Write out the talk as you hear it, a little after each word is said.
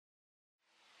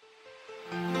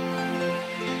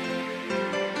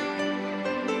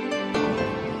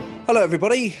Hello,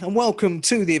 everybody, and welcome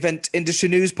to the Event Industry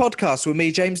News Podcast with me,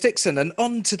 James Dixon. And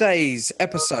on today's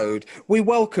episode, we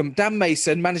welcome Dan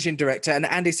Mason, Managing Director, and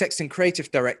Andy Sexton, Creative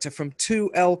Director from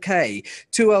 2LK.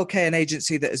 2LK, an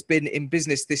agency that has been in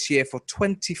business this year for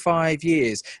 25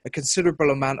 years, a considerable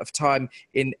amount of time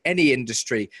in any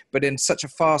industry, but in such a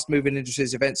fast-moving industry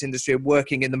as events industry and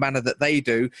working in the manner that they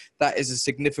do, that is a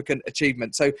significant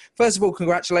achievement. So, first of all,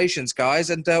 congratulations, guys,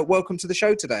 and welcome to the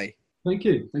show today. Thank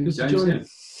you. Thank you,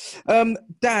 James.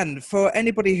 Dan, for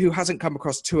anybody who hasn't come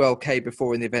across 2LK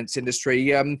before in the events industry,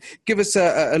 give us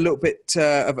a little bit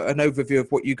of an overview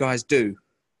of what you guys do.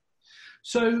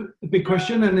 So, a big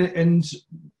question, and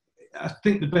I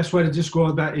think the best way to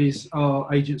describe that is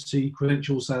our agency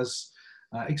credentials as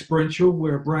experiential.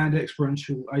 We're a brand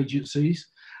experiential agencies,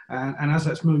 and as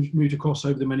that's moved across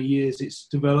over the many years, it's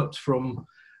developed from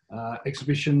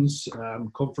exhibitions,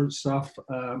 conference stuff,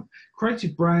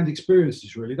 creative brand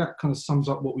experiences, really. That kind of sums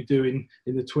up what we do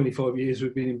in the 25 years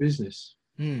we've been in business.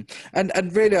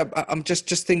 And really, I'm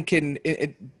just thinking,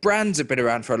 brands have been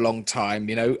around for a long time.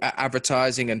 You know,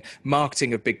 advertising and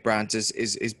marketing of big brands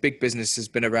is big business, has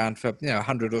been around for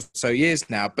 100 or so years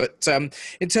now. But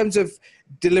in terms of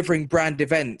delivering brand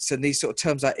events and these sort of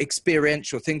terms like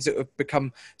experiential, things that have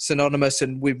become synonymous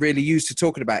and we're really used to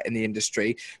talking about in the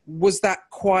industry, was that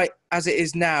quite as it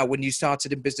is now when you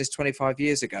started in business 25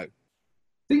 years ago?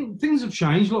 Things have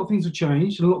changed. A lot of things have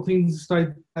changed. A lot of things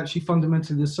stayed actually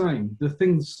fundamentally the same. The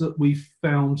things that we've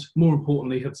found, more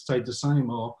importantly, have stayed the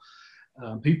same are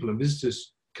people and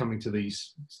visitors coming to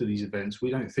these events.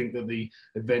 We don't think that the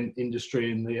event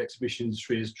industry and the exhibition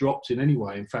industry has dropped in any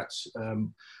way. In fact,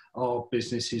 our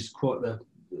business is quite the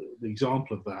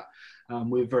example of that.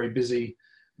 We're very busy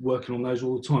working on those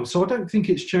all the time. So I don't think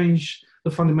it's changed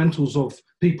the fundamentals of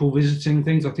people visiting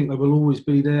things. I think they will always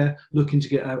be there looking to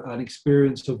get an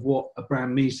experience of what a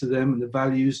brand means to them and the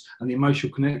values and the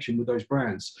emotional connection with those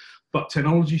brands. But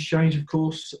technology's changed, of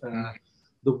course.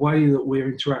 The way that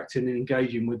we're interacting and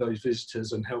engaging with those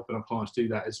visitors and helping our clients do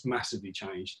that has massively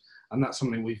changed. And that's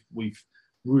something we've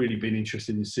really been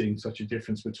interested in seeing such a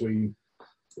difference between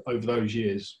over those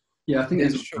years. Yeah, I think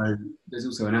there's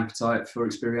also an appetite for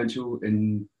experiential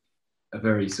in a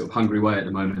very sort of hungry way at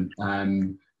the moment.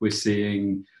 We're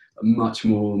seeing much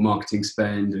more marketing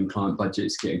spend and client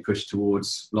budgets getting pushed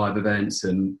towards live events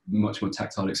and much more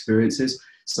tactile experiences.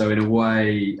 So in a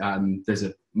way, there's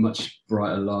a much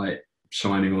brighter light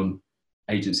shining on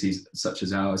agencies such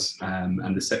as ours,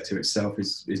 and the sector itself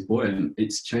is buoyant.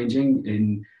 It's changing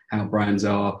in how brands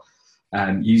are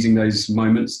using those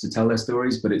moments to tell their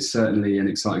stories, but it's certainly an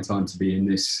exciting time to be in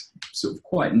this sort of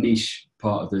quite niche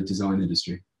part of the design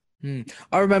industry.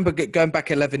 I remember going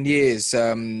back 11 years.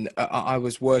 I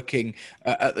was working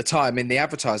at the time in the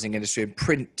advertising industry in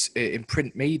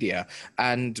print media,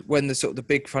 and when the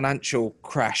big financial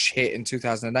crash hit in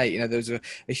 2008, there was a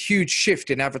huge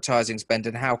shift in advertising spend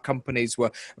and how companies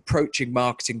were approaching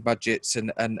marketing budgets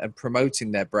and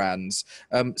promoting their brands.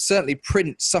 Certainly,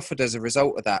 print suffered as a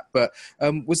result of that. But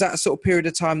was that a sort of period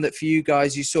of time that for you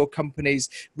guys, you saw companies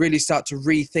really start to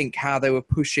rethink how they were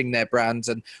pushing their brands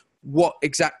and what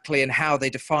exactly and how they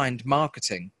defined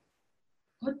marketing?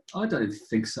 I don't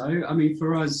think so. I mean,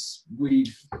 for us,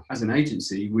 as an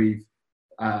agency,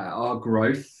 our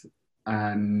growth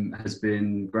has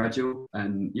been gradual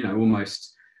and,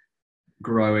 almost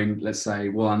growing, let's say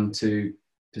 1-2%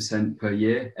 per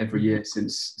year, every year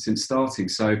since starting.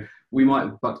 So we might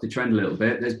have bucked the trend a little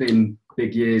bit. There's been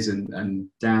big years and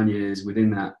down years within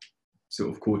that sort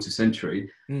of quarter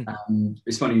century.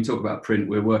 It's funny you talk about print.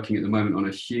 We're working at the moment on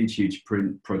a huge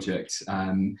print project,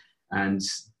 and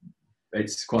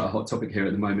it's quite a hot topic here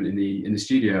at the moment in the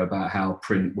studio about how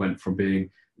print went from being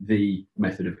the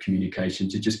method of communication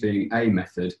to just being a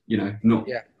method, not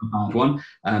a hard one.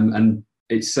 And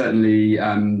it's certainly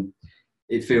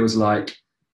it feels like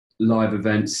live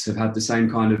events have had the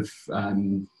same kind of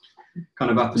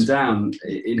up and down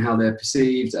in how they're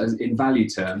perceived as in value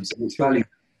terms. It's value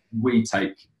we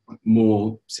take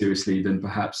more seriously than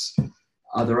perhaps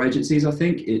other agencies. I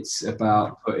think it's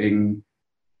about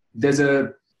there's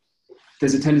a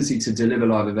tendency to deliver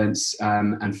live events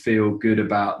and feel good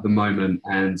about the moment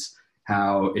and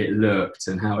how it looked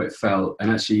and how it felt.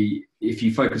 And actually, if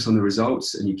you focus on the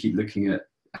results and you keep looking at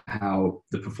how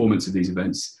the performance of these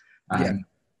events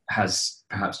has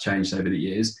perhaps changed over the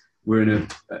years, we're in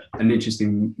an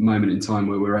interesting moment in time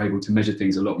where we're able to measure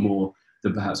things a lot more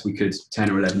than perhaps we could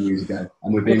 10 or 11 years ago.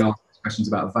 And we're being asked questions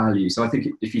about value. So I think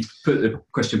if you put the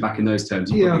question back in those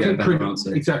terms, you probably get a better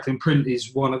answer. Exactly, and print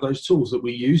is one of those tools that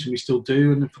we use and we still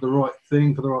do, and for the right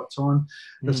thing, for the right time.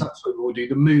 That's absolutely what we do.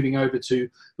 The moving over to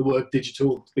the word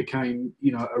digital became,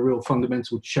 a real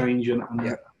fundamental change and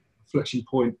a inflection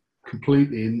point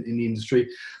completely in the industry.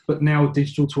 But now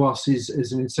digital to us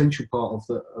is an essential part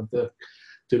of the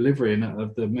delivery and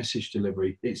of the message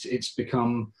delivery. It's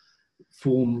become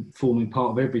forming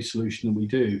part of every solution that we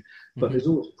do. But there's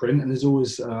always print, and there's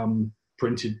always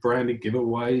printed branded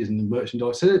giveaways and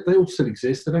merchandise. So they all still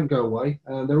exist. They don't go away.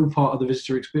 They're all part of the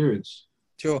visitor experience.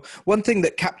 Sure. One thing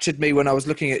that captured me when I was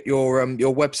looking at your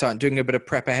website and doing a bit of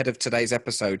prep ahead of today's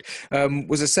episode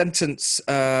was a sentence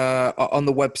on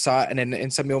the website and in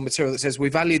some of your material that says, "We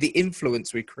value the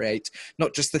influence we create,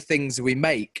 not just the things we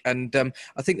make." And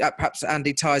I think that perhaps,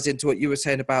 Andy, ties into what you were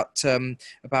saying about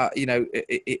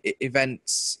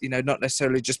events, not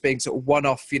necessarily just being sort of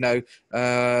one-off,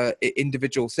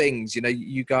 individual things.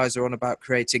 You guys are on about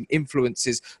creating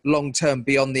influences long-term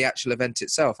beyond the actual event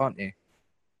itself, aren't you?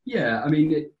 Yeah, I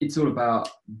mean, it's all about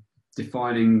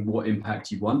defining what impact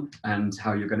you want and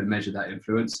how you're going to measure that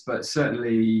influence. But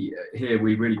certainly here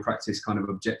we really practice kind of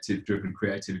objective-driven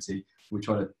creativity. We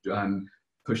try to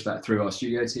push that through our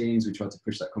studio teams. We try to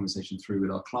push that conversation through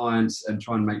with our clients and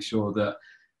try and make sure that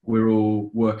we're all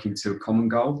working to a common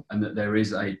goal and that there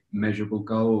is a measurable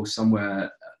goal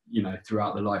somewhere,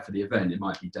 throughout the life of the event. It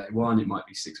might be day one, it might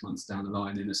be 6 months down the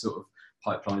line in a sort of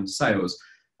pipeline sales.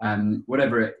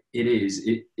 Whatever it is,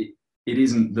 it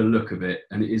isn't the look of it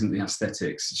and it isn't the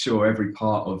aesthetics. Sure, every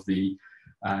part of the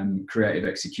creative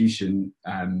execution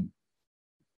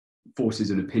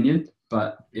forces an opinion,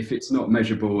 but if it's not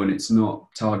measurable and it's not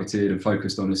targeted and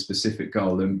focused on a specific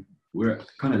goal, then we're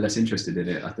kind of less interested in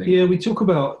it, I think. Yeah, we talk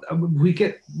about,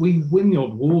 we win the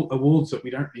odd awards that we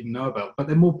don't even know about, but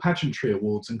they're more pageantry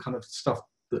awards and kind of stuff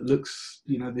that looks,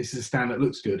 this is a stand that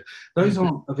looks good. Those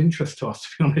aren't of interest to us, to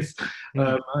be honest.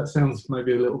 That sounds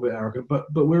maybe a little bit arrogant, but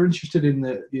we're interested in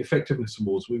the effectiveness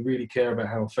awards. We really care about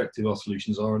how effective our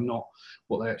solutions are and not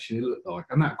what they actually look like.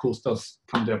 And that, of course, does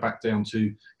come back down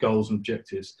to goals and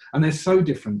objectives. And they're so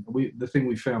different. The thing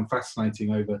we found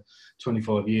fascinating over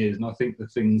 25 years, and I think the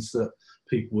things that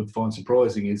people would find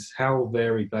surprising is how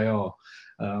varied they are.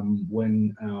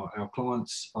 When our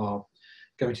clients are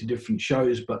going to different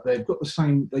shows, but they've got the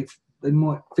same, they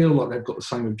might feel like they've got the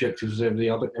same objectives as every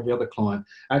other client.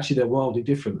 Actually, they're wildly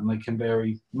different and they can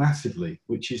vary massively,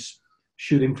 which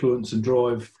should influence and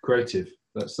drive creative.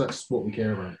 That's what we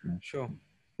care about. Yeah. Sure.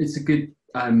 It's a good,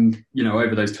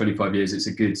 over those 25 years, it's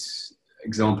a good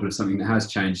example of something that has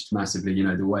changed massively,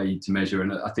 the way to measure.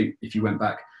 And I think if you went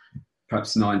back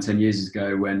perhaps 9-10 years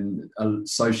ago when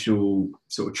social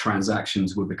sort of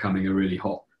transactions were becoming a really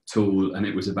hot tool and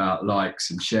it was about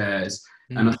likes and shares,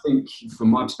 and I think from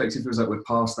my perspective it feels like we're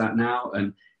past that now.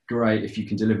 And great if you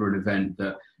can deliver an event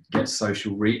that gets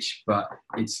social reach, but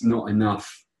it's not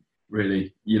enough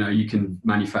really. You can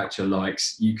manufacture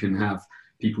likes, you can have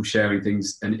people sharing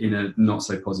things and in a not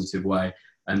so positive way,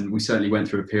 and we certainly went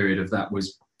through a period of that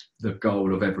was the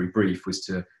goal of every brief was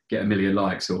to get 1 million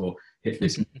likes or hit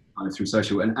this kind of through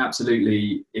social. And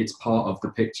absolutely it's part of the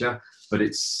picture, but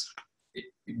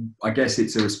I guess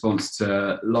it's a response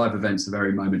to live events are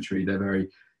very momentary. They're very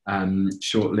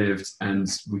short-lived, and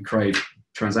we crave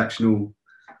transactional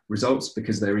results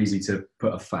because they're easy to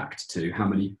put a fact to. How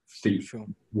many feet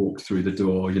walked through the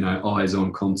door, eyes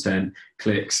on content,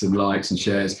 clicks and likes and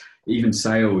shares, even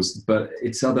sales. But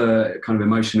it's other kind of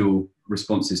emotional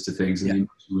responses to things and the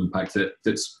emotional impact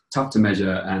that's tough to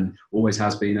measure and always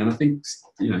has been. And I think,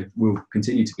 will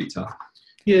continue to be tough.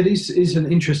 Yeah, this is an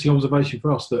interesting observation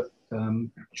for us that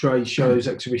trade shows,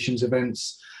 exhibitions,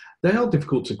 events, they are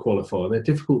difficult to qualify. They're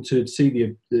difficult to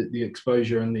see the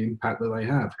exposure and the impact that they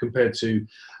have compared to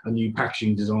a new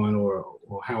packaging design or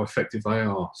how effective they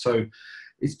are. So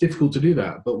it's difficult to do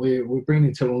that, but we're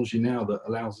bringing technology now that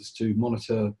allows us to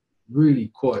monitor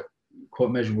really quite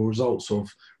measurable results of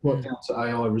right down to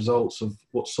AI results of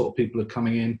what sort of people are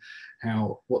coming in,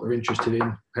 what they're interested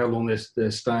in, how long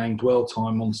they're staying, dwell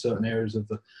time on certain areas of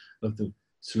the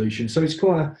solution. So it's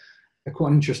quite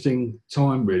an interesting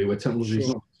time really, where technology is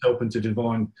not helping to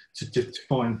define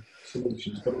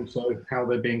solutions, but also how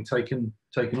they're being taken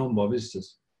on by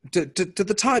visitors. Do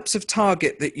the types of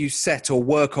target that you set or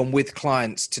work on with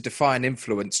clients to define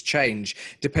influence change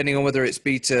depending on whether it's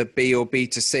B2B or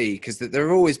B2C? Because there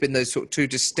have always been those sort of two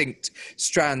distinct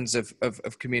strands of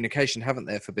communication, haven't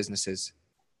there, for businesses?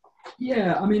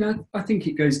 Yeah, I mean, I think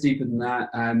it goes deeper than that.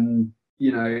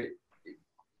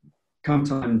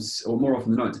 Sometimes, or more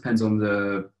often than not, it depends on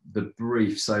the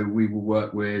brief. So we will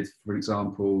work with, for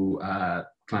example,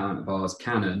 client of ours,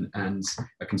 Canon, and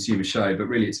a consumer show, but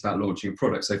really it's about launching a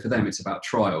product. So for them, it's about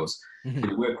trials.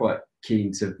 Mm-hmm. We're quite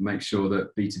keen to make sure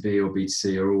that B2B or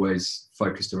B2C are always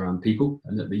focused around people,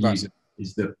 and that the user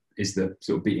is the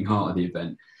sort of beating heart of the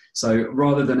event. So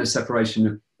rather than a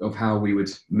separation of how we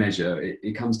would measure,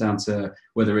 it comes down to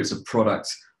whether it's a product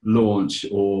launch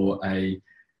or a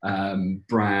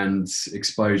brand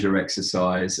exposure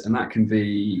exercise. And that can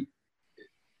be,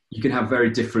 you can have very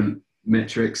different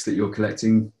metrics that you're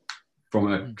collecting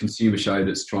from a consumer show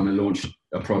that's trying to launch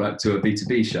a product to a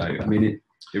B2B show. I mean,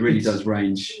 it really does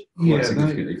range quite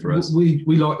significantly for us. We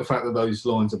like the fact that those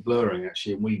lines are blurring,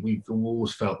 actually, and we've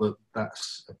always felt that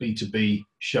that's a B2B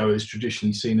show is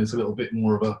traditionally seen as a little bit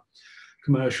more of a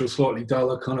commercial, slightly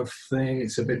duller kind of thing.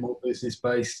 It's a bit more business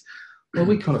based. Well,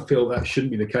 we kind of feel that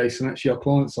shouldn't be the case, and actually our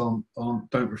clients don't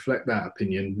reflect that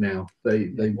opinion now.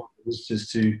 They want us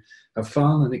just to have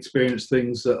fun and experience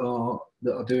things that are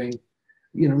doing,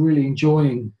 really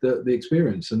enjoying the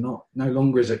experience, and no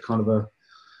longer is it kind of a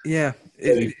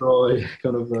dry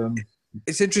kind of.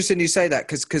 It's interesting you say that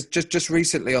because just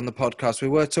recently on the podcast we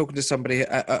were talking to somebody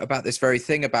about this very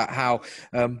thing, about how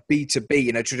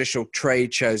B2B, traditional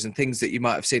trade shows and things that you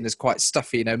might have seen as quite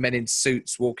stuffy, men in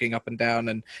suits walking up and down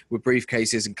and with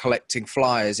briefcases and collecting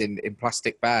flyers in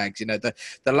plastic bags.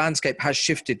 The landscape has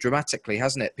shifted dramatically,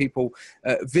 hasn't it? People,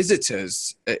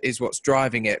 visitors is what's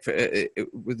driving it.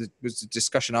 Was the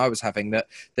discussion I was having, that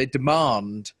they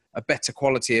demand a better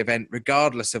quality event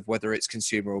regardless of whether it's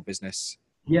consumer or business.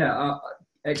 Yeah,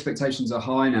 expectations are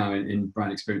high now in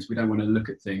brand experience. We don't want to look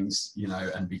at things,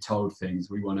 and be told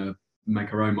things. We want to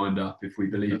make our own mind up if we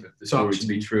believe the story to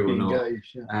be true or not.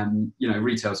 And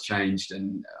retail's changed,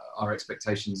 and our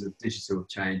expectations of digital have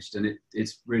changed, and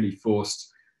it's really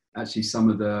forced actually some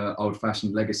of the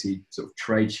old-fashioned legacy sort of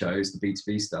trade shows, the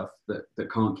B2B stuff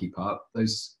that can't keep up. A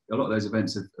lot of those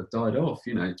events have died off.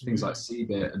 Things like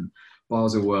CeBIT and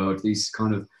Basel World, these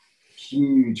kind of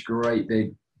huge, great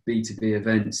big B2B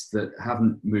events that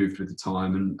haven't moved with the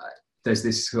time. And there's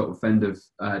this sort of trend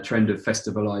of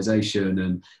festivalization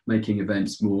and making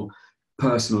events more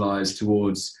personalized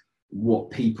towards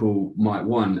what people might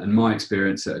want. And my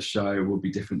experience at a show will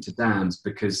be different to Dan's,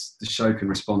 because the show can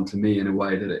respond to me in a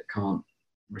way that it can't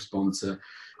respond to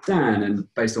Dan. And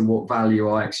based on what value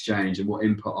I exchange and what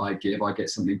input I give, I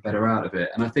get something better out of it.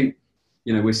 And I think,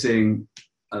 we're seeing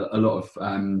a lot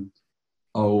of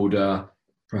older,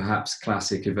 perhaps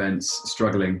classic events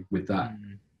struggling with that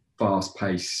fast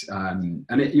pace. And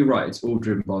you're right, it's all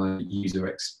driven by user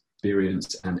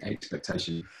experience and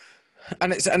expectation.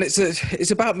 And it's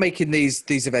about making these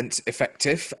events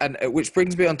effective, and which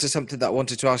brings me on to something that I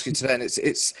wanted to ask you today. And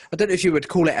it's I don't know if you would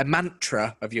call it a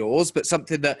mantra of yours, but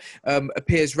something that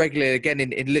appears regularly again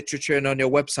in literature and on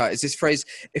your website is this phrase,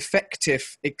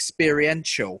 effective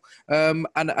experiential. And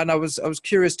I was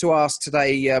curious to ask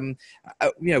today,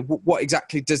 what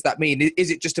exactly does that mean? Is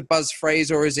it just a buzz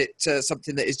phrase, or is it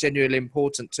something that is genuinely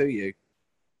important to you?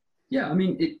 Yeah, I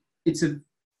mean, it's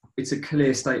a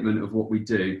clear statement of what we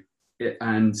do.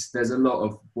 And there's a lot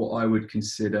of what I would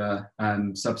consider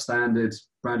substandard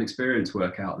brand experience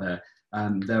work out there.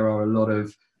 There are a lot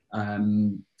of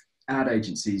ad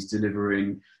agencies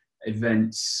delivering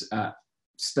events at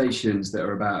stations that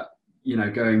are about,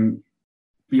 going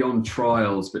beyond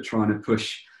trials, but trying to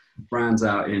push brands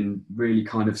out in really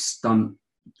kind of stunt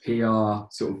PR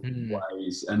sort of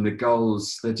ways. And the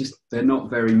goals, they're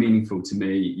not very meaningful to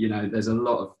me. There's a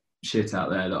lot of shit out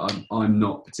there that I'm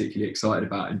not particularly excited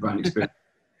about in brand experience.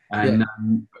 And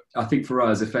I think for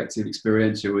us, effective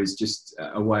experiential is just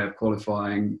a way of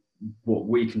qualifying what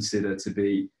we consider to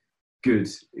be good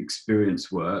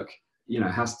experience work.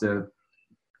 Has to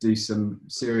do some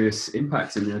serious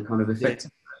impact in the kind of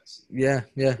effective. Yeah.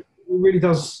 It really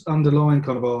does underline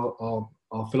kind of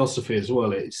our philosophy as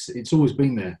well. It's always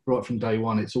been there right from day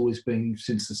one. It's always been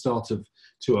since the start of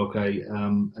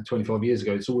 2LK 25 years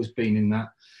ago. It's always been in that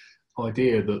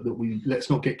idea that let's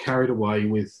not get carried away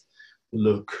with the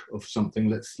look of something.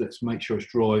 Let's make sure it's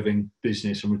driving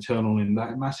business and return on in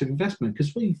that massive investment,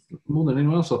 because we, more than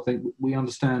anyone else, I think we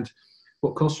understand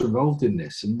what costs are involved in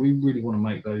this, and we really want to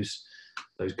make those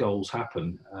goals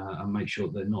happen and make sure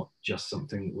they're not just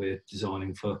something that we're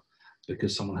designing for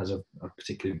because someone has a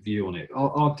particular view on it.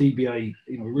 Our DBA,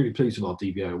 we're really pleased with our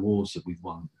DBA awards that we've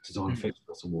won, Design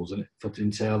Effectiveness Awards, and for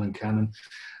Intel and Canon,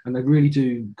 and they really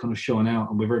do kind of shine out,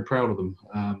 and we're very proud of them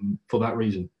for that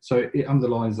reason. So it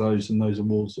underlines those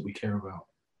awards that we care about.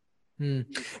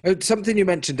 Something you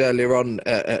mentioned earlier on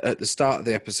at the start of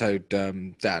the episode,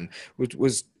 Dan,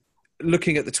 was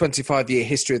looking at the 25-year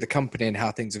history of the company and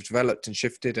how things have developed and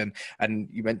shifted, and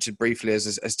you mentioned briefly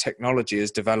as technology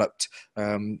has developed,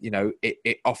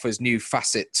 it offers new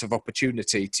facets of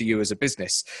opportunity to you as a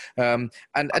business. And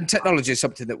technology is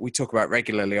something that we talk about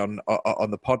regularly on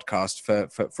the podcast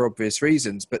for obvious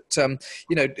reasons. But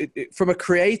from a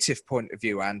creative point of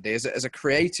view, Andy, as a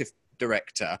creative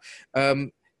director,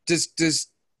 does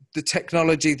the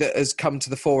technology that has come to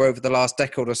the fore over the last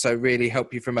decade or so really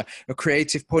help you from a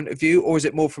creative point of view, or is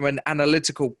it more from an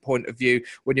analytical point of view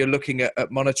when you're looking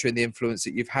at monitoring the influence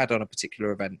that you've had on a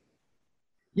particular event?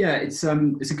 Yeah, it's a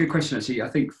good question, actually. I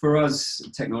think for us,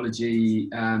 technology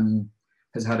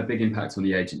has had a big impact on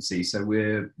the agency. So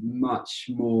we're much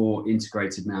more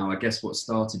integrated now. I guess what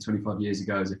started 25 years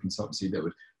ago as a consultancy that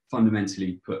would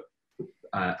fundamentally put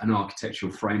an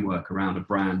architectural framework around a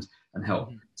brand and help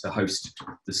to host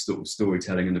the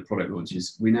storytelling and the product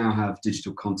launches. We now have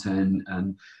digital content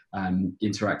and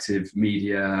interactive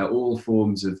media, all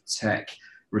forms of tech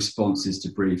responses to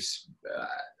briefs.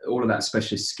 All of that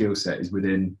specialist skill set is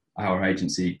within our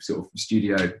agency sort of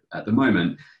studio at the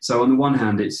moment. So on the one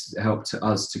hand, it's helped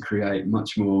us to create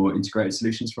much more integrated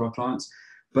solutions for our clients.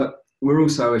 But we're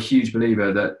also a huge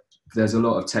believer that there's a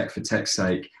lot of tech for tech's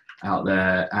sake out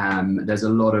there.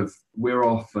 We're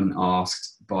often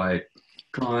asked by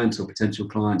clients or potential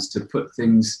clients to put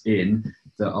things in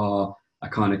that are a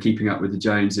kind of keeping up with the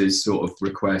Joneses sort of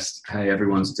request. Hey,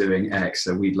 everyone's doing X,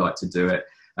 so we'd like to do it.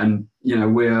 And,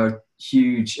 we're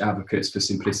huge advocates for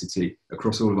simplicity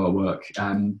across all of our work.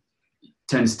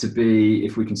 Tends to be,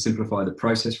 if we can simplify the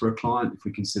process for a client, if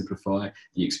we can simplify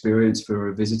the experience for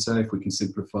a visitor, if we can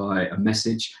simplify a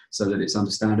message so that it's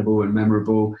understandable and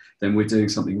memorable, then we're doing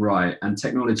something right. And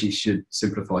technology should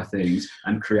simplify things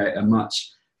and create a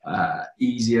much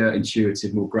easier,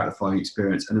 intuitive, more gratifying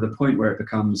experience. And at the point where it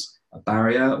becomes a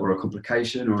barrier or a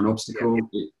complication or an obstacle,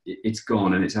 it's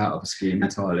gone and it's out of the scheme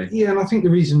entirely. Yeah, and I think the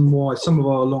reason why some of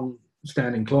our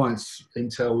long-standing clients,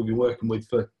 Intel, we've been working with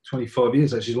for 25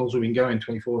 years, actually, as long as we've been going,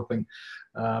 24, I think,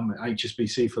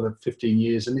 HSBC for the 15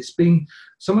 years. And it's been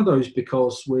some of those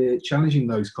because we're challenging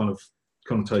those kind of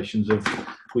connotations of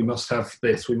we must have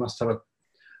this, we must have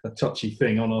a touchy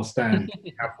thing on our stand,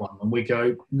 have one. And we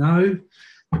go, no,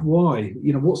 why?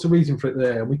 What's the reason for it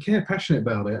there? And we care passionate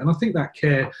about it. And I think that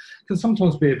care can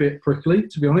sometimes be a bit prickly,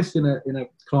 to be honest, in a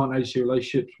client agency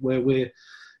relationship where we're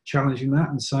challenging that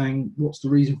and saying, what's the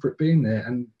reason for it being there?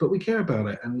 But we care about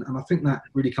it. And I think that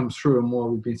really comes through and why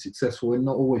we've been successful in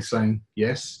not always saying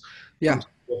yes. Yeah.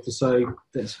 We have to say,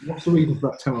 what's the reason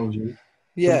for that technology?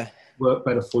 Yeah. Work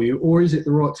better for you? Or is it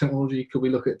the right technology? Could we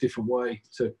look at a different way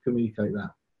to communicate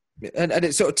that? And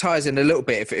it sort of ties in a little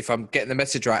bit, if I'm getting the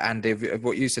message right, Andy, of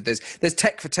what you said. There's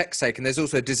tech for tech's sake, and there's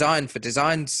also design for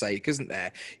design's sake, isn't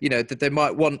there? That they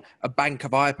might want a bank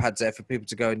of iPads there for people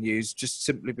to go and use just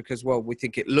simply because, well, we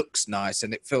think it looks nice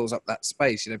and it fills up that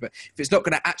space, But if it's not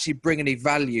going to actually bring any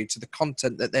value to the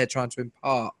content that they're trying to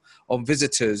impart on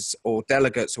visitors or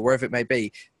delegates or wherever it may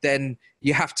be, then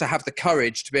you have to have the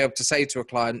courage to be able to say to a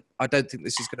client, I don't think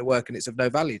this is going to work and it's of no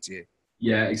value to you.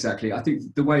 Yeah, exactly. I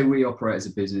think the way we operate as a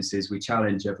business is we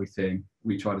challenge everything,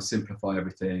 we try to simplify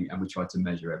everything, and we try to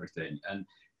measure everything. And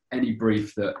any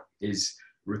brief that is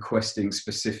requesting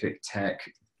specific tech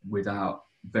without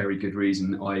very good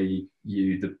reason, i.e.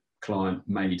 the client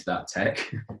made that tech,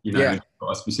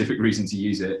 got a specific reason to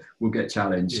use it, will get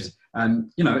challenged. Yeah.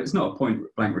 And, it's not a point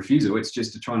blank refusal. It's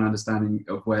just to try and understanding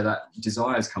of where that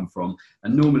desires come from.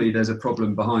 And normally there's a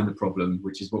problem behind the problem,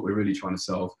 which is what we're really trying to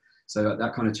solve. So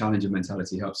that kind of challenger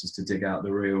mentality helps us to dig out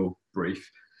the real brief.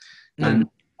 And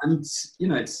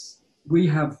we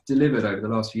have delivered over the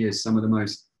last few years some of the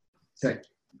most tech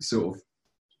sort of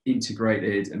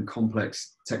integrated and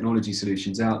complex technology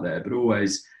solutions out there, but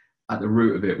always at the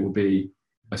root of it will be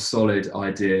a solid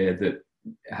idea that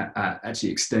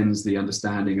actually extends the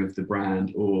understanding of the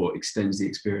brand or extends the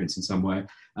experience in some way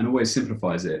and always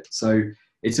simplifies it. So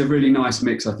it's a really nice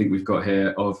mix, I think, we've got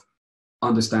here of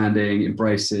understanding,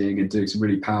 embracing, and doing some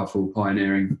really powerful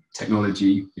pioneering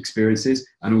technology experiences,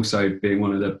 and also being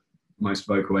one of the most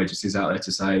vocal agencies out there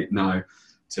to say no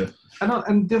to.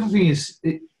 And the other thing is,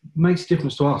 it makes a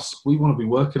difference to us. We want to be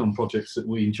working on projects that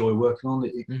we enjoy working on.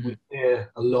 We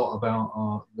care a lot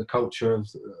about the culture of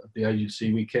the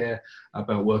agency. We care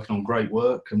about working on great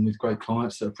work and with great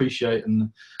clients that appreciate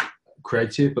and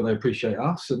creative, but they appreciate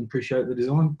us and appreciate the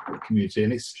design community,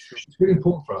 and it's really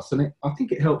important for us. And I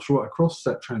think it helps right across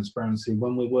that transparency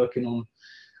when we're working on.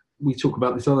 We talk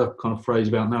about this other kind of phrase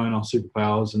about knowing our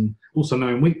superpowers and also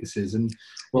knowing weaknesses. And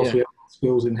whilst we have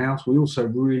skills in house, we also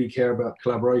really care about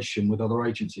collaboration with other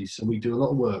agencies. So we do a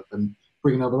lot of work and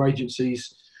bringing other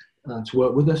agencies to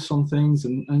work with us on things,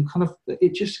 and kind of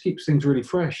it just keeps things really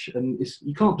fresh. And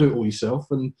you can't do it all yourself.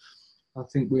 And I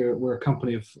think we're a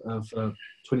company of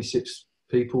 26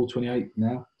 people, 28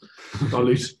 now. I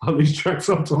lose track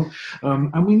sometimes.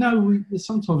 And we know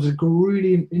sometimes it's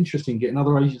really interesting getting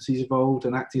other agencies involved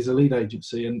and acting as a lead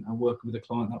agency and working with a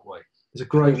client that way. It's a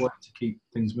great way to keep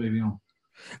things moving on.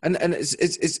 And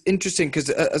it's interesting because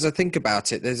as I think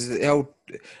about it, there's the old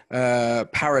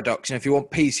paradox, and if you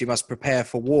want peace, you must prepare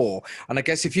for war. And I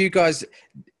guess if you guys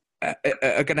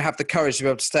are going to have the courage to be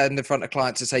able to stand in front of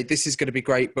clients and say, this is going to be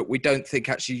great, but we don't think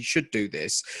actually you should do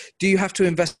this, do you have to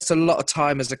invest a lot of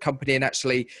time as a company in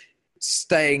actually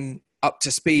staying up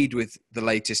to speed with the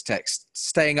latest text,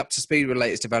 staying up to speed with the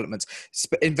latest developments,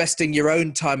 investing your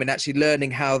own time in actually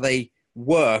learning how they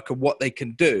work and what they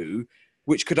can do,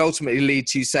 which could ultimately lead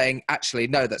to you saying, actually,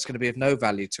 no, that's going to be of no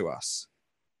value to us?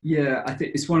 Yeah, I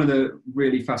think it's one of the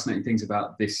really fascinating things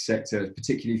about this sector,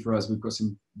 particularly for us. We've got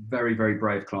some very, very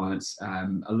brave clients.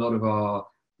 A lot of our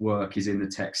work is in the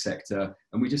tech sector,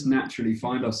 and we just naturally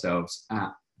find ourselves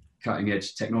at cutting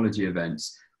edge technology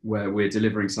events where we're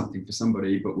delivering something for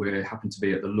somebody, but we happen to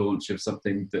be at the launch of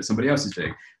something that somebody else is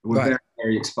doing. We're Right. very,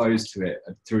 very exposed to it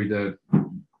through the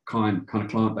kind of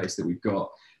client base that we've got.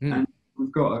 And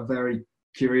we've got a very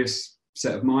curious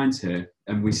set of minds here,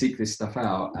 and we seek this stuff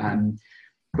out.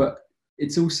 But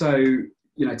it's also,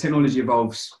 technology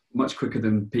evolves much quicker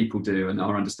than people do and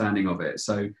our understanding of it.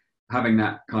 So having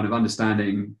that kind of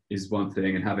understanding is one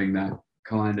thing, and having that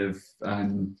kind of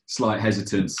slight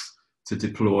hesitance to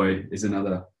deploy is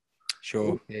another.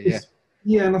 Sure. Yeah.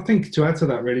 Yeah, and I think to add to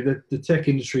that, really, the tech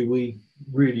industry we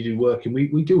really do work in.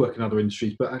 We do work in other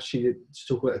industries, but actually to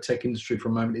talk about the tech industry for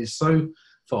a moment is so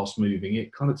fast moving.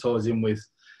 It kind of ties in with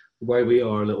the way we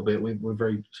are a little bit. We're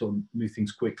very sort of move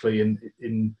things quickly, and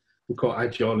we're quite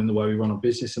agile in the way we run our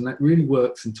business, and that really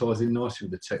works and ties in nicely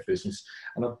with the tech business.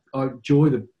 And I enjoy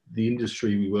the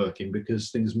industry we work in because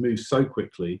things move so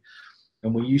quickly,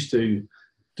 and we're used to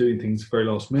doing things very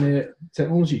last minute.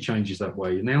 Technology changes that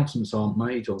way. Announcements aren't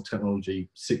made on technology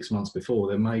 6 months before.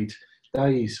 They're made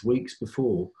days, weeks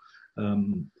before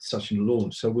such a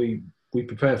launch. So we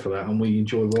prepare for that, and we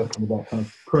enjoy working with that kind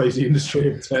of crazy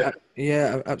industry of tech.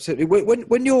 Yeah, absolutely.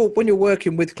 When you're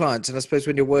working with clients, and I suppose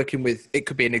when you're working with, it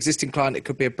could be an existing client, it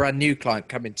could be a brand new client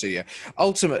coming to you.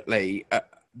 Ultimately,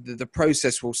 the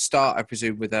process will start, I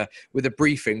presume, with a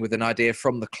briefing, with an idea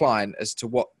from the client as to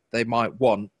what they might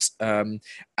want, and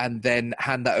then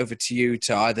hand that over to you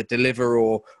to either deliver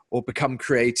or become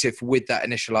creative with that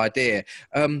initial idea.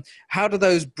 How do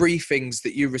those briefings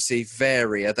that you receive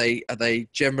vary? Are they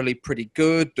generally pretty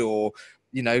good, or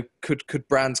could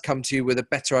brands come to you with a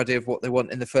better idea of what they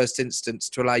want in the first instance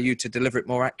to allow you to deliver it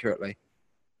more accurately?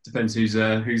 Depends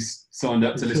who's signed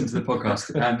up to listen to the podcast.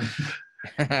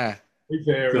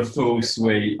 The full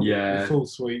suite, yeah. The full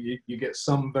suite. You get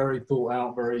some very thought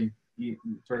out, very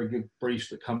good briefs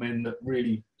that come in that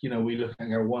really, we look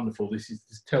and go, wonderful. This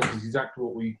tells us exactly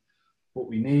what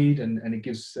we need, and it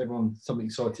gives everyone something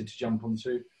excited to jump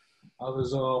onto.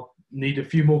 Others need a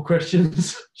few more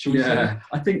questions. Yeah,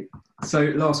 I think so.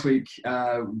 Last week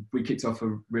we kicked off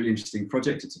a really interesting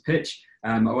project. It's a pitch.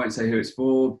 I won't say who it's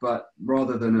for, but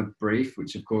rather than a brief,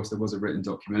 which of course there was a written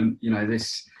document,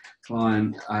 this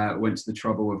client went to the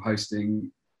trouble of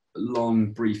hosting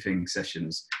long briefing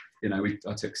sessions.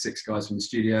 I took 6 guys from the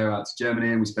studio out to Germany,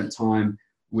 and we spent time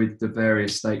with the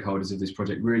various stakeholders of this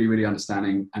project, really, really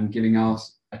understanding and giving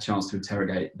us a chance to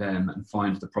interrogate them and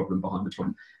find the problem behind the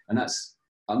problem. And that's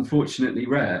unfortunately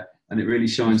rare, and it really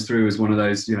shines through as one of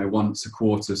those, once a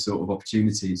quarter sort of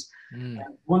opportunities.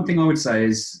 One thing I would say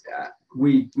is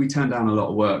we turn down a lot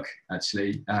of work,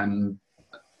 actually.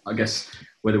 I guess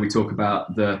whether we talk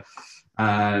about the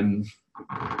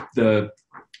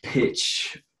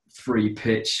free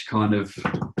pitch kind of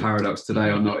paradox today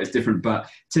or not, it's different. But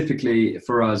typically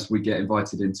for us, we get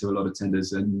invited into a lot of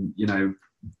tenders, and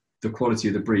the quality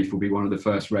of the brief will be one of the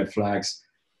first red flags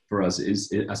for us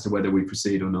is as to whether we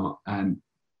proceed or not. And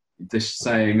this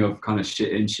saying of kind of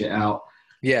shit in, shit out,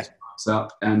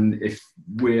 up. And if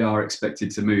we are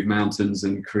expected to move mountains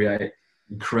and create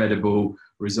incredible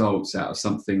results out of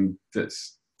something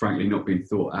that's frankly not been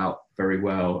thought out very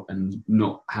well and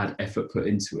not had effort put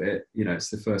into it, it's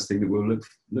the first thing that we'll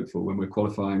look for when we're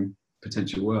qualifying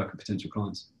potential work and potential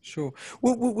clients. Sure.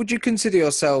 Well, would you consider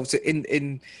yourselves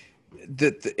in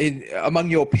among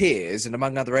your peers and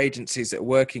among other agencies that are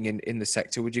working in the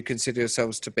sector, would you consider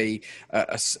yourselves to be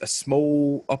a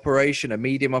small operation, a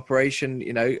medium operation?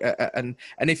 You know, and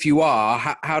if you are,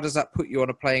 how does that put you on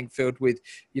a playing field with,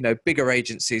 you know, bigger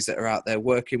agencies that are out there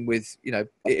working with, you know,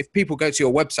 if people go to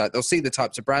your website, they'll see the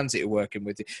types of brands that you're working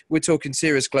with. We're talking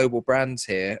serious global brands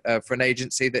here for an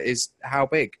agency that is how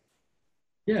big?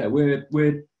 Yeah,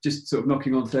 we're just sort of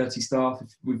knocking on 30 staff.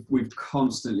 We've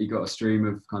constantly got a stream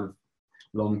of kind of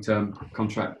long-term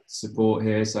contract support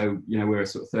here. So, you know, we're a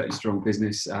sort of 30-strong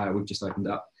business. We've just opened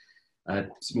up a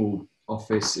small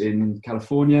office in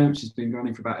California, which has been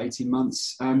running for about 18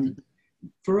 months.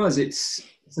 For us, it's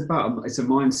a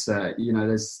mindset. You know,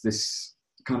 there's this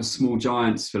kind of small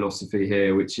giants philosophy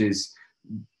here, which is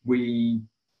we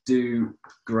do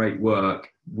great work.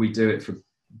 We do it for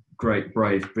great,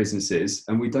 brave businesses,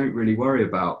 and we don't really worry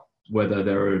about whether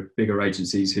there are bigger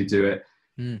agencies who do it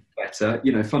better.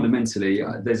 You know, fundamentally,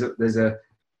 there's a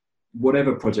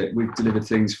whatever project, we've delivered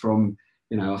things from,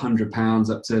 you know, £100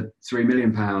 up to £3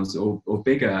 million or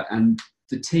bigger, and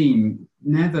the team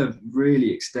never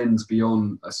really extends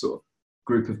beyond a sort of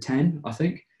group of 10, I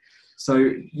think.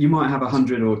 So you might have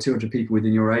 100 or 200 people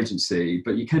within your agency,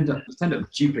 but you tend up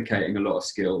duplicating a lot of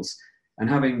skills, and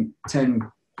having 10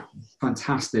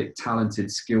 fantastic,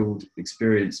 talented, skilled,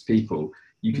 experienced people,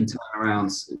 you can turn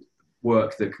around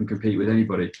work that can compete with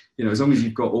anybody, you know, as long as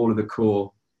you've got all of the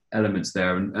core elements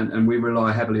there. And we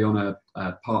rely heavily on a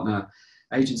partner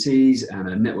agencies and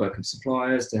a network of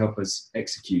suppliers to help us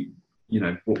execute, you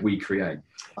know, what we create.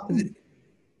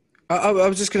 I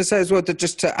was just going to say as well, that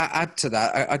just to add to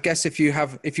that, I guess if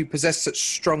you possess such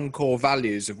strong core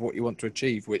values of what you want to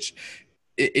achieve, which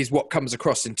is what comes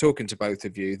across in talking to both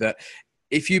of you, that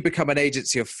if you become an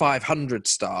agency of 500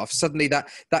 staff, suddenly that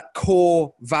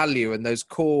core value and those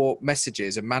core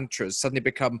messages and mantras suddenly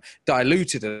become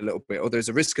diluted a little bit, or there's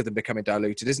a risk of them becoming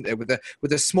diluted, isn't there?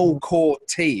 With a small core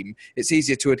team, it's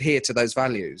easier to adhere to those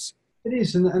values. It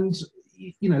is, and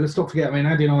you know, let's not forget. I mean,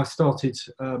 Andy and I started.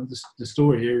 The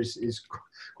story here is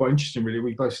quite interesting, really.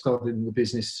 We both started in the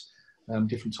business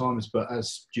different times, but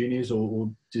as juniors or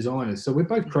designers. So we're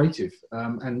both creative,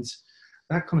 and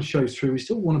that kind of shows through. We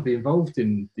still want to be involved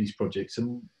in these projects,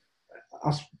 and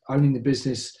us owning the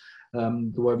business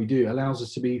the way we do allows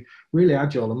us to be really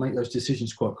agile and make those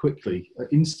decisions quite quickly,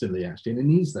 instantly actually, and it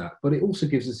needs that. But it also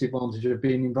gives us the advantage of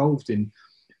being involved in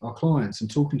our clients and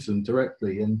talking to them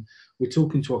directly, and we're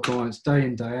talking to our clients day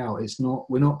in, day out.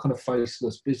 We're not kind of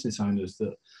faceless business owners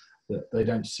that they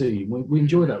don't see. We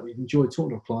enjoy that. We enjoy talking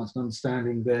to our clients and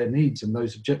understanding their needs and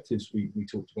those objectives we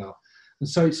talked about. And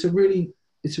so it's a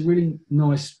really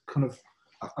nice kind of,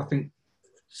 I think,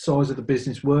 size of the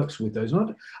business works with those. And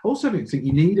I also don't think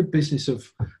you need a business of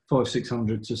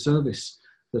 500-600 to service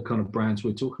the kind of brands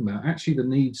we're talking about. Actually, the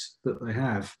needs that they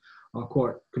have are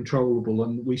quite controllable,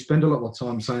 and we spend a lot of our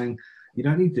time saying, you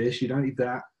don't need this, you don't need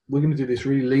that. We're going to do this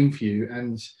really lean for you.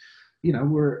 And you know,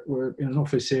 we're in an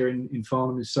office here in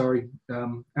Farnham, in Surrey,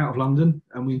 out of London,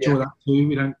 and we enjoy that too.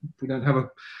 We don't have a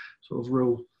sort of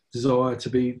real desire to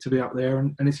be up there,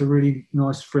 and it's a really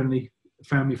nice, friendly,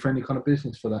 family-friendly kind of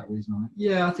business for that reason. I think.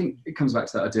 Yeah, I think it comes back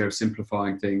to that idea of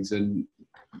simplifying things, and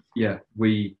yeah,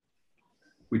 we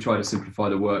try to simplify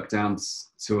the work down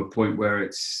to a point where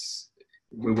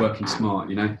we're working smart,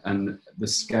 you know, and the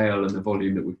scale and the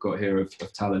volume that we've got here of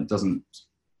talent doesn't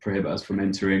prohibit us from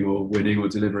entering or winning or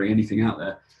delivering anything out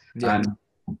there. Yeah.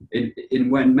 And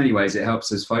in many ways, it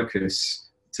helps us focus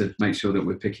to make sure that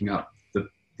we're picking up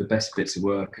the best bits of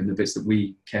work and the bits that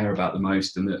we care about the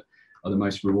most and that are the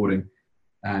most rewarding.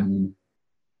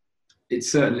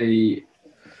 It's certainly,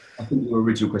 I think your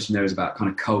original question there is about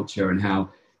kind of culture and how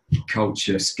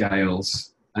culture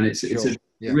scales. And it's a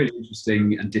really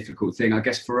interesting and difficult thing. I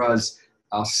guess for us,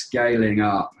 our scaling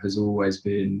up has always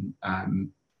been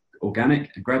organic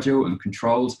and gradual and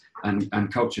controlled,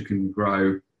 and culture can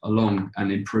grow along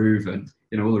and improve and,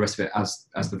 you know, all the rest of it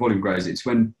as the volume grows. It's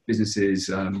when businesses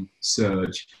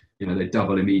surge, you know, they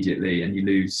double immediately and you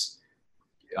lose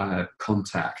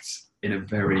contact in a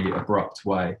very abrupt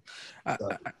way.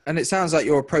 And it sounds like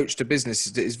your approach to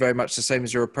business is very much the same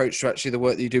as your approach to actually the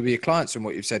work that you do with your clients, from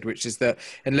what you've said, which is that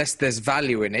unless there's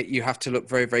value in it, you have to look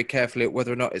very, very carefully at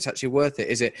whether or not it's actually worth it.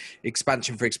 Is it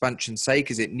expansion for expansion's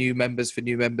sake? Is it new members for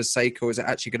new members' sake? Or is it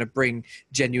actually going to bring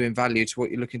genuine value to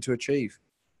what you're looking to achieve?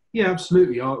 Yeah,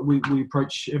 absolutely. We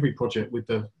approach every project with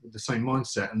the same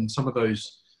mindset, and some of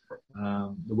those,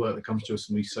 the work that comes to us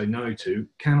and we say no to,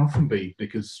 can often be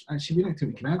because actually we don't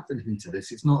think we can add anything to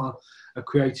this. It's not a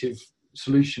creative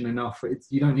solution enough.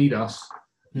 You don't need us,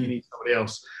 you need somebody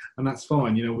else. and that's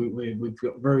fine. You know, we've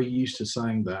got very used to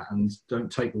saying that, and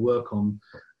don't take the work on.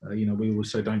 You know, we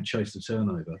always say don't chase the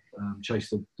turnover,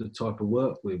 chase the type of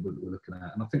work we're looking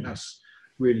at, and I think that's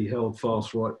really held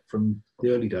fast right from the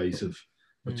early days of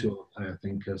 2LK, I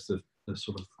think, as the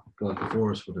sort of guy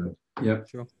before us were doing. Yeah,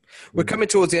 sure. We're coming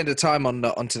towards the end of time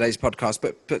on today's podcast,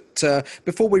 but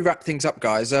before we wrap things up,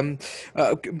 guys,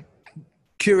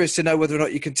 curious to know whether or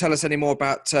not you can tell us any more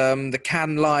about the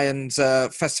Cannes Lions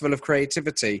Festival of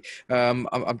Creativity.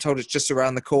 I'm told it's just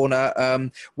around the corner.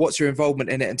 What's your involvement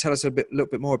in it, and tell us a little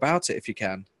bit more about it if you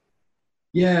can.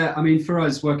 Yeah, I mean, for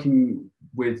us, working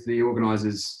with the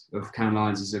organisers of Cannes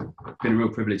Lions has been a real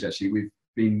privilege. Actually, we've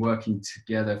been working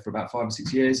together for about 5 or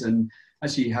 6 years, and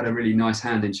actually had a really nice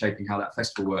hand in shaping how that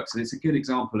festival works. And it's a good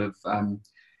example of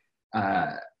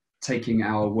taking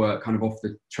our work kind of off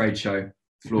the trade show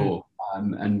floor.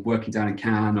 And working down in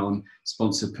Cannes on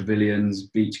sponsored pavilions,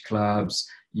 beach clubs,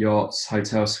 yachts,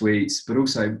 hotel suites, but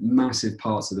also massive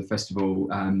parts of the festival,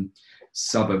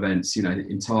 sub-events, you know,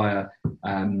 entire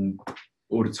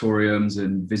auditoriums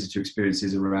and visitor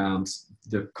experiences around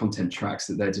the content tracks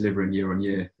that they're delivering year on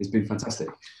year. It's been fantastic.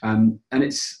 And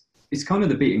it's kind of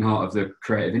the beating heart of the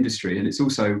creative industry. And it's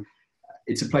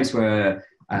a place where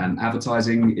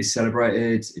advertising is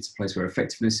celebrated. It's a place where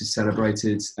effectiveness is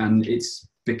celebrated. And it's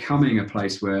becoming a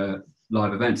place where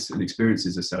live events and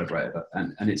experiences are celebrated,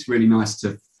 and it's really nice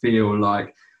to feel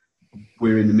like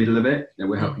we're in the middle of it, that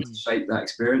we're helping to shape that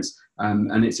experience,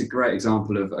 and it's a great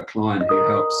example of a client who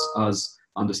helps us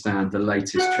understand the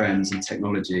latest trends and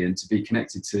technology, and to be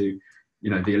connected to, you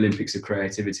know, the Olympics of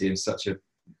creativity in such a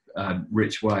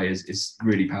rich way is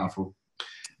really powerful.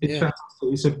 It's fantastic.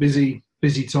 It's a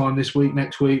busy time this week,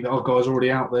 next week. Our guys are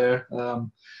already out there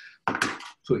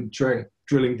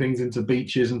drilling things into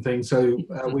beaches and things. So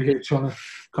we're here trying to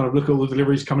kind of look at all the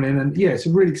deliveries coming in. And yeah, it's a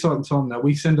really exciting time now.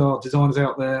 We send our designers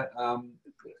out there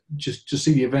just to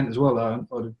see the event as well.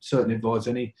 I'd certainly advise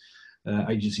any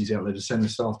agencies out there to send the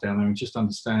staff down there and just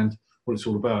understand what it's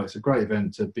all about. It's a great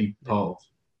event to be part of.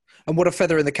 And what a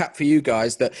feather in the cap for you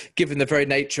guys that, given the very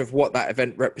nature of what that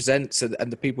event represents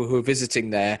and the people who are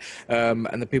visiting there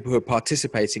and the people who are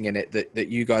participating in it, that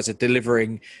you guys are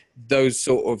delivering those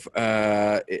sort of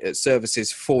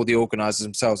services for the organisers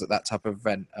themselves at that type of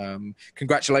event.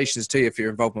 Congratulations to you for your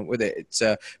involvement with it. It's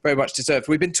very much deserved.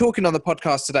 We've been talking on the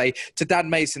podcast today to Dan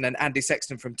Mason and Andy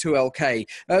Sexton from 2LK,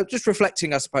 just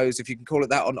reflecting, I suppose, if you can call it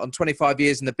that, on 25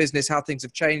 years in the business, how things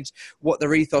have changed, what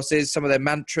their ethos is, some of their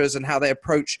mantras, and how they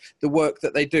approach the work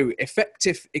that they do.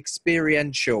 Effective,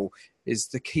 experiential is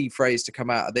the key phrase to come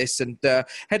out of this. And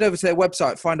head over to their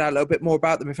website, find out a little bit more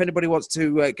about them. If anybody wants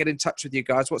to get in touch with you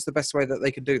guys, what's the best way that they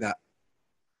can do that?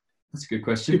 That's a good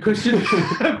question.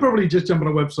 Probably just jump on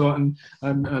our website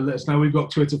and let us know. We've got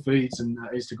Twitter feeds and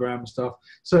Instagram and stuff.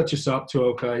 Search us up,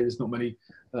 2LK. There's not many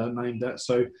named that,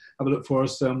 so have a look for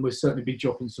us. We'll certainly be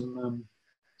dropping some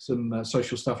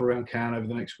social stuff around Cannes over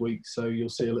the next week, so you'll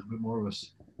see a little bit more of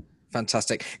us.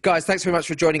 Fantastic. Guys, thanks very much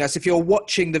for joining us. If you're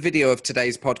watching the video of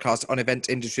today's podcast on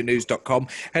eventindustrynews.com,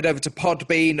 head over to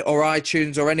Podbean or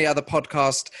iTunes or any other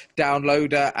podcast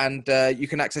downloader, and you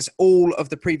can access all of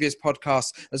the previous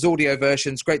podcasts as audio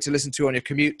versions. Great to listen to on your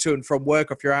commute to and from work,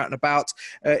 if you're out and about.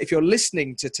 If you're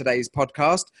listening to today's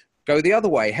podcast, go the other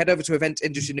way. Head over to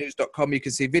eventindustrynews.com. You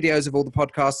can see videos of all the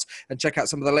podcasts and check out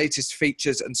some of the latest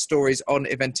features and stories on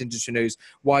Event Industry News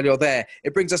while you're there.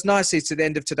 It brings us nicely to the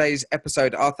end of today's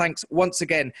episode. Our thanks once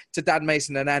again to Dan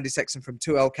Mason and Andy Sexton from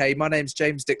 2LK. My name's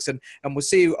James Dixon, and we'll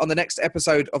see you on the next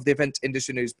episode of the Event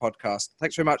Industry News podcast.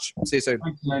 Thanks very much. See you soon.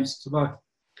 Thanks, James. Bye.